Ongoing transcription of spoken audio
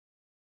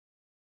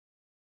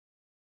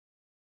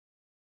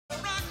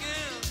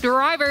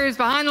Drivers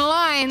behind the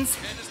lines.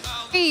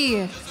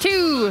 3,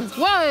 2,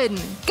 1,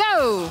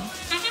 go!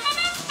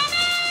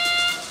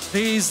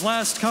 These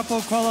last couple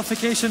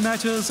qualification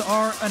matches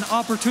are an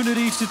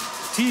opportunity to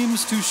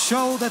teams to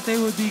show that they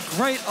would be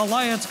great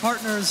alliance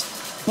partners.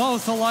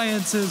 Both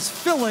alliances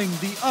filling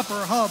the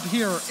upper hub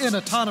here in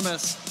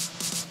Autonomous.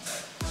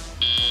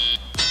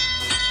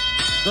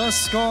 The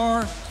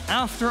score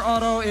after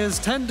auto is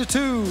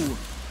 10-2.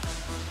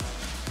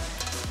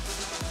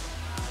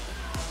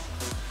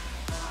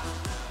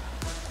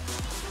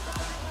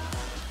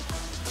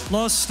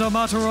 Los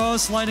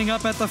Tomateros lining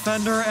up at the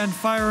fender and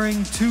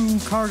firing 2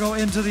 cargo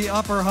into the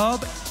upper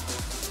hub.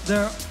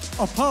 They're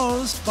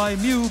opposed by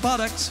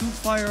Robotics, who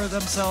fire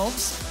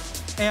themselves,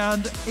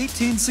 and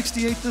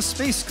 1868 the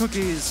Space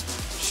Cookies,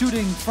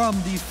 shooting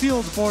from the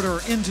field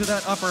border into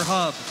that upper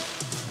hub.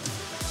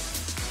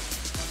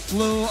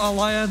 Blue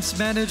Alliance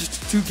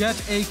managed to get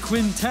a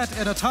quintet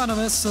in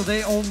Autonomous, so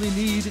they only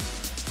need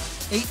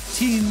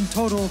 18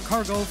 total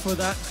cargo for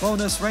that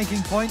bonus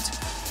ranking point.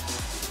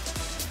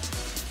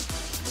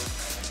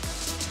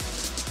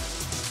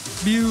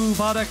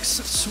 Robotics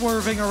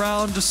swerving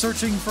around,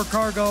 searching for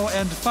cargo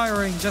and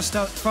firing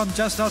from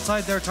just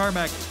outside their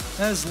tarmac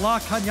as La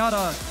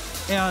Cañada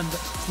and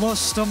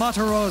Los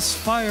Tomateros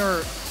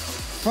fire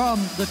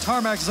from the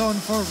tarmac zone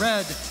for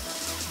red.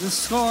 The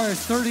score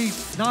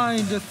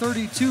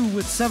 39-32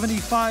 with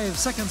 75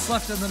 seconds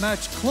left in the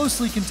match.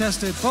 Closely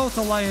contested, both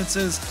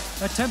alliances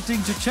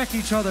attempting to check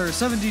each other.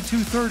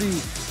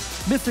 72-30.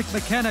 Mythic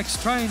Mechanics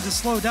trying to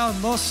slow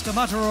down Los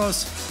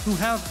Tomateros, who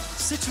have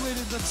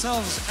situated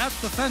themselves at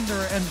the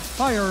fender and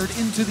fired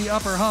into the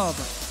upper hub.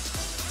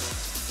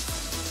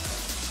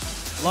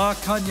 La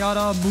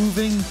Cañada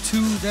moving to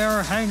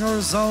their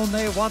hangar zone.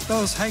 They want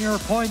those hangar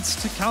points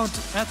to count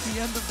at the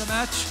end of the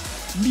match.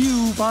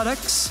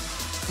 Robotics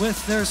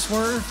with their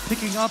swerve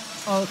picking up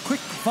a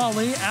quick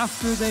volley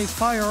after they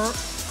fire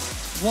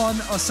one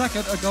a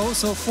second ago,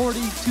 so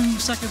 42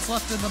 seconds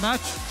left in the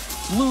match.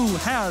 Blue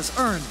has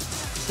earned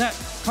that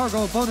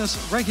cargo bonus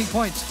ranking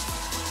point.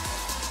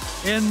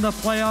 In the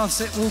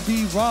playoffs, it will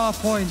be raw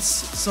points.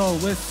 So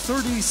with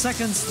 30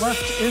 seconds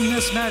left in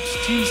this match,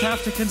 teams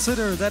have to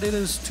consider that it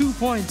is 2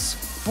 points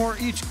for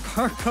each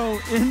cargo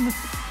in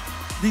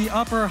the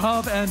upper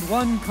hub and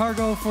 1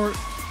 cargo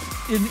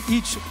in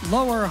each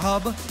lower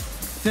hub.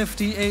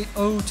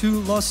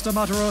 58-02 Los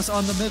Tomateros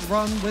on the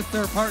mid-rung with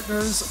their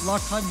partners. La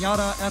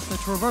Cañada at the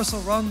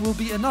traversal rung will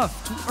be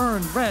enough to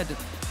earn red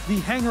the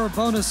hangar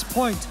bonus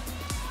point,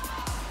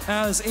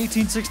 as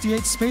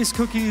 1868 Space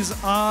Cookies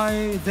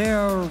eye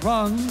their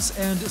rungs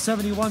and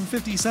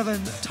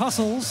 7157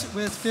 tussles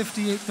with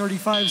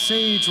 5835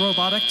 Sage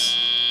Robotics.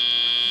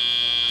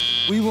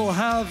 We will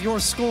have your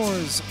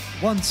scores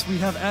once we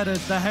have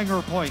added the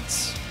hangar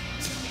points.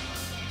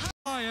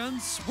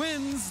 Alliance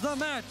wins the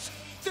match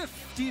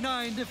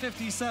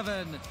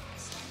 59-57.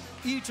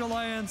 Each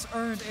alliance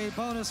earned a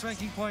bonus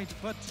ranking point,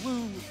 but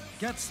Blue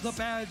gets the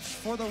badge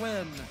for the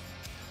win.